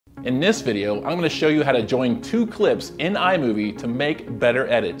In this video, I'm going to show you how to join two clips in iMovie to make better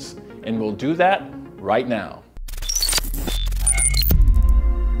edits, and we'll do that right now.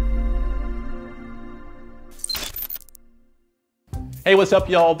 Hey, what's up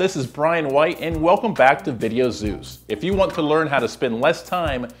y'all? This is Brian White and welcome back to VideoZeus. If you want to learn how to spend less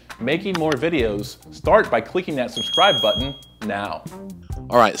time making more videos, start by clicking that subscribe button now.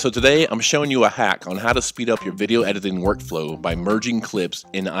 Alright, so today I'm showing you a hack on how to speed up your video editing workflow by merging clips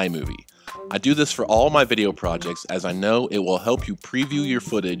in iMovie. I do this for all my video projects as I know it will help you preview your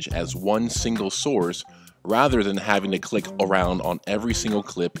footage as one single source rather than having to click around on every single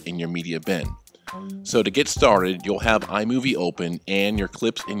clip in your media bin. So to get started, you'll have iMovie open and your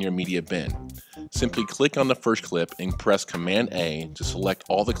clips in your media bin. Simply click on the first clip and press Command A to select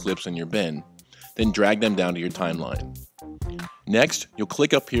all the clips in your bin, then drag them down to your timeline. Next, you'll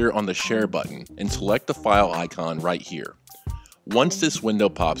click up here on the Share button and select the file icon right here. Once this window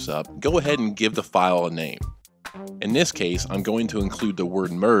pops up, go ahead and give the file a name. In this case, I'm going to include the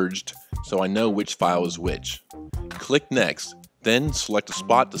word merged so I know which file is which. Click Next. Then select a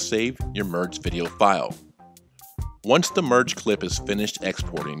spot to save your merged video file. Once the merged clip is finished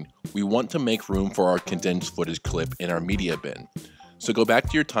exporting, we want to make room for our condensed footage clip in our media bin. So go back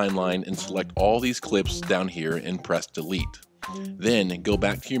to your timeline and select all these clips down here and press delete. Then go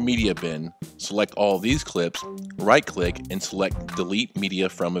back to your media bin, select all these clips, right click and select delete media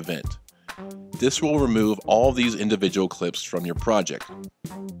from event. This will remove all these individual clips from your project.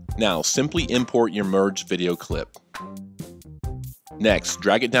 Now simply import your merged video clip. Next,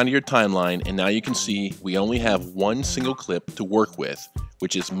 drag it down to your timeline and now you can see we only have one single clip to work with,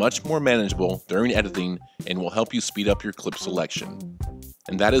 which is much more manageable during editing and will help you speed up your clip selection.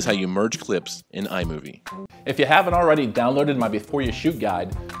 And that is how you merge clips in iMovie. If you haven't already downloaded my Before You Shoot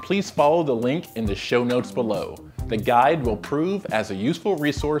guide, please follow the link in the show notes below. The guide will prove as a useful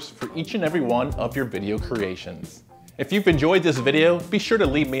resource for each and every one of your video creations. If you've enjoyed this video, be sure to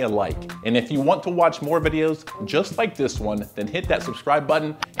leave me a like. And if you want to watch more videos just like this one, then hit that subscribe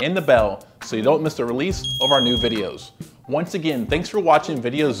button and the bell so you don't miss the release of our new videos. Once again, thanks for watching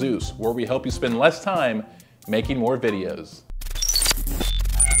VideoZeus, where we help you spend less time making more videos.